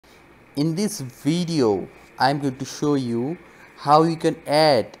In this video, I am going to show you how you can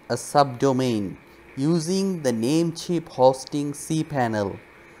add a subdomain using the Namecheap hosting cPanel.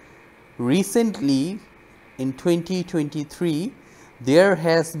 Recently, in 2023, there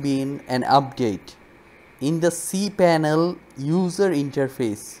has been an update in the cPanel user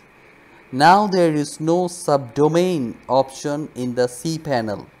interface. Now there is no subdomain option in the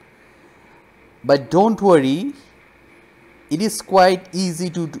cPanel. But don't worry, it is quite easy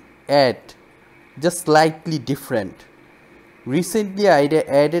to add, just slightly different. Recently I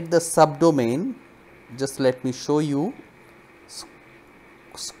added the subdomain. Just let me show you.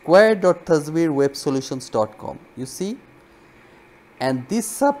 square.tasvirwebsolutions.com, you see, and this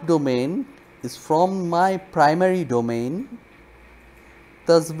subdomain is from my primary domain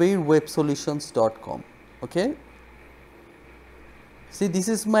tasvirwebsolutions.com. okay, see, this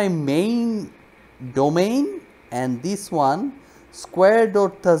is my main domain, and this one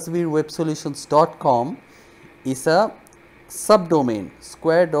square.tasvirwebsolutions.com is a subdomain,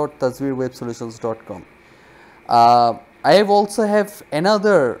 square.tasvirwebsolutions.com. I have also have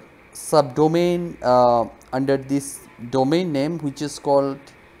another subdomain under this domain name, which is called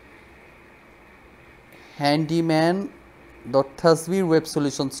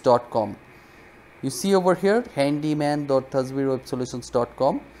handyman.tasvirwebsolutions.com. You see over here,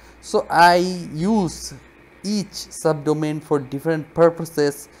 handyman.tasvirwebsolutions.com. So I use each subdomain for different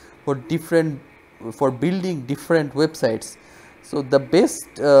purposes, for building different websites. So the best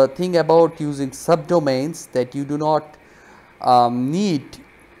thing about using subdomains that you do not need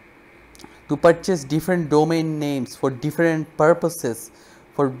to purchase different domain names for different purposes,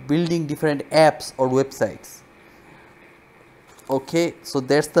 for building different apps or websites. Okay, so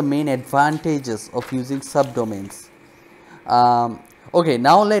that's the main advantages of using subdomains. Okay,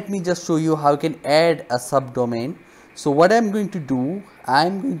 now let me just show you how you can add a subdomain. So what I'm going to do,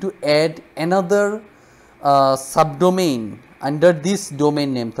 I'm going to add another subdomain under this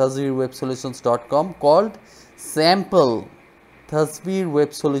domain name tasvirwebsolutions.com called sample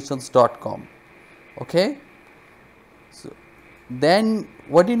tasvirwebsolutions.com. okay, so then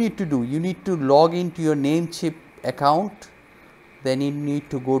what you need to do, you need to log into your Namecheap account, then you need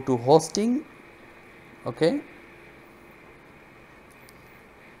to go to hosting, okay,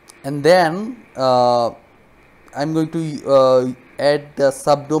 and then I'm going to add the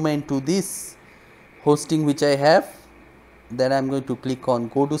subdomain to this hosting which I have. Then I'm going to click on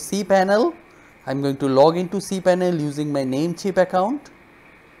go to cPanel. I'm going to log into cPanel using my Namecheap account.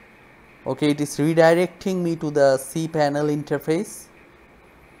 Okay, it is redirecting me to the cPanel interface.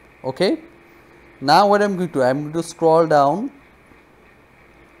 Okay, now what I'm going to do, I'm going to scroll down,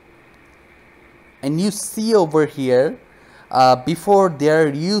 and you see over here, before there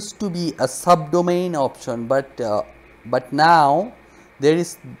used to be a subdomain option, but now there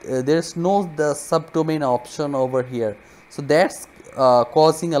is no the subdomain option over here. So that's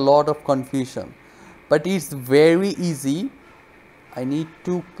causing a lot of confusion, but it's very easy. I need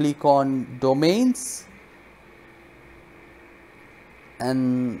to click on domains,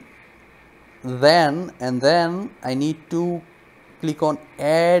 and then I need to click on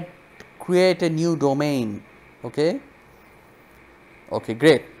create a new domain. Okay,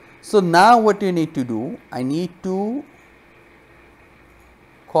 great. So now what you need to do, I need to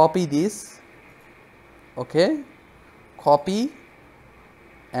copy this, okay, copy,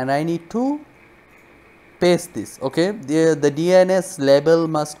 and I need to paste this. Okay, the DNS label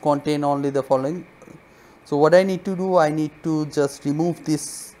must contain only the following. So what I need to do, I need to just remove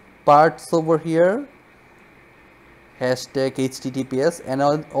these parts over here, hashtag https, and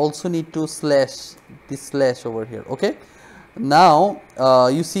I also need to slash over here. Okay, now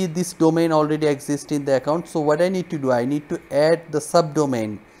you see this domain already exists in the account. So what I need to do, I need to add the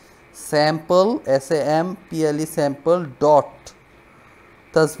subdomain sample, sample sample dot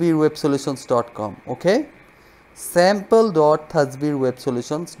tasvirwebsolutions.com. okay,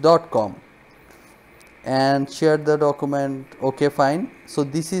 sample.tasvirwebsolutions.com, and share the document. Okay, fine. So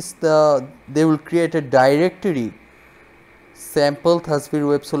this is they will create a directory, sample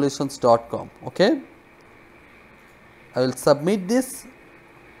tasvirwebsolutions.com. okay, I will submit this.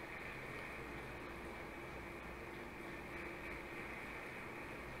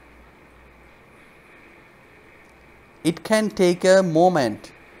 It can take a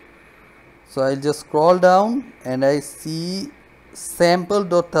moment. So I'll just scroll down and I see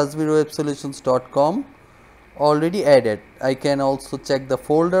sample.tasvirwebsolutions.com already added. I can also check the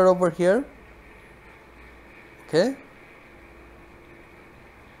folder over here. Okay.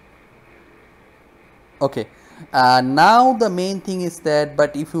 Okay. Now the main thing is that,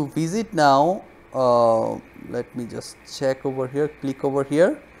 but if you visit now, let me just check over here, click over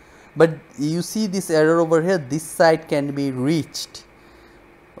here. but you see this error over here, this site can be reached.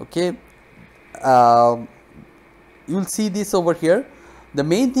 Okay, you'll see this over here. The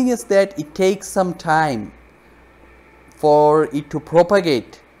main thing is that it takes some time for it to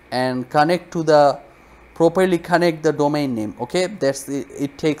propagate and connect to the properly connect the domain name. Okay, that's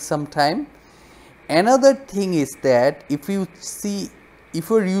it takes some time. Another thing is that if you see, if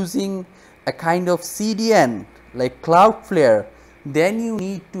you're using a kind of CDN like Cloudflare, then you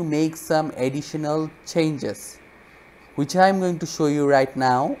need to make some additional changes, which I am going to show you right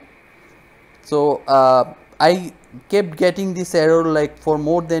now. So I kept getting this error like for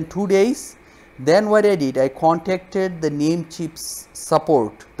more than 2 days. Then what I did, I contacted the Namecheap's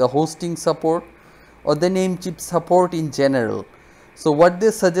support, the hosting support or the Namecheap support in general. So what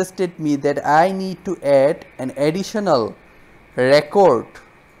they suggested me that I need to add an additional record,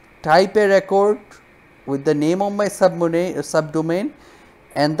 type a record with the name of my subdomain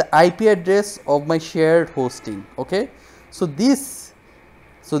and the IP address of my shared hosting. Okay, so this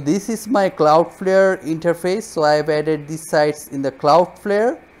is my Cloudflare interface. So I have added these sites in the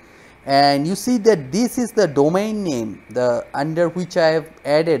Cloudflare, and you see that this is the domain name under which I have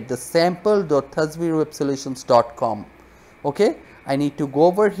added the sample.thasbirwebsolutions.com. okay, I need to go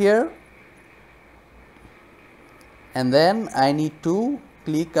over here and then I need to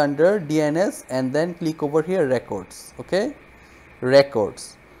click under DNS and then click over here records. Okay,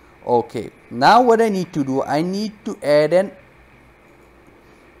 records. Okay, now what I need to do, I need to add an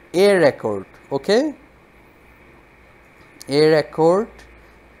A record. Okay, A record.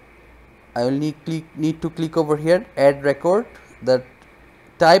 I will need to click over here, add record. The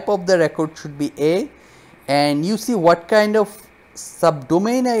type of the record should be A, and you see what kind of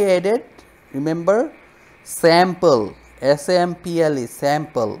subdomain I added. Remember, sample, SAMPLE,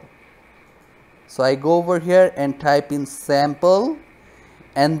 sample. So I go over here and type in sample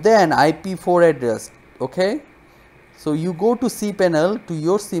and then IP4 address. Okay, so you go to cPanel, to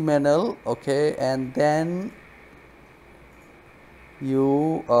your cPanel. Okay, and then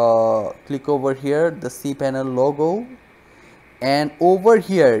you click over here the cPanel logo, and over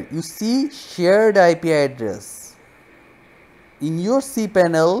here you see shared IP address. In your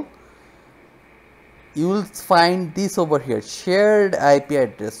cPanel you will find this over here, shared IP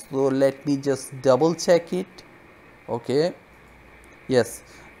address. So let me just double check it. Okay, yes,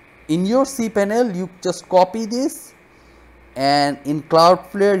 in your cPanel you just copy this and in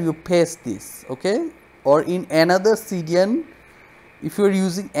Cloudflare you paste this. Okay, or in another CDN, if you are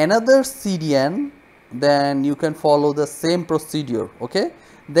using another CDN, then you can follow the same procedure. Okay,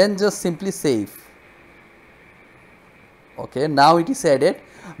 then just simply save. Okay, now it is added,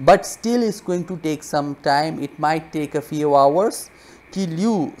 but still it's going to take some time. It might take a few hours till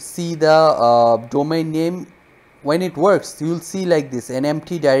you see the domain name. When it works, you will see like this, an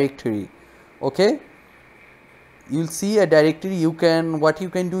empty directory. Okay, you will see a directory. You can, what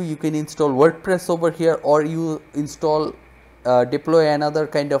you can do, you can install WordPress over here, or you install deploy another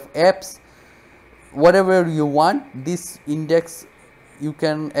kind of apps, whatever you want. This index you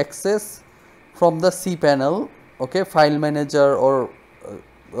can access from the cPanel. Okay, file manager, or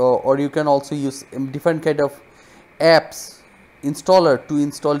you can also use different kind of apps installer to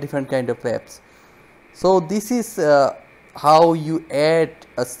install different kind of apps. So this is how you add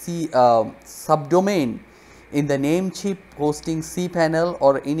a subdomain in the Namecheap hosting cPanel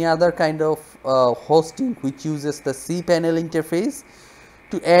or any other kind of hosting which uses the cPanel interface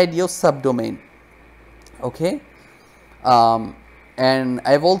to add your subdomain. Okay, and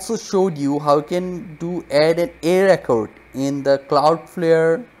I've also showed you how you can add an A record in the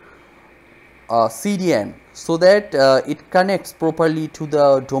Cloudflare CDN so that it connects properly to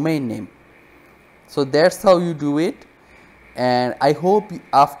the domain name. So that's how you do it. And I hope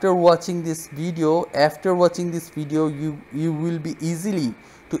after watching this video, you will be easily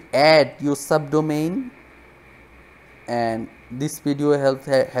to add your subdomain, and this video have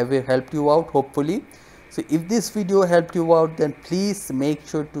helped you out, hopefully. So if this video helped you out, then please make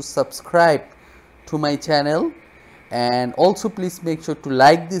sure to subscribe to my channel, and also please make sure to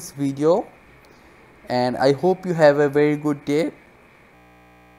like this video, and I hope you have a very good day.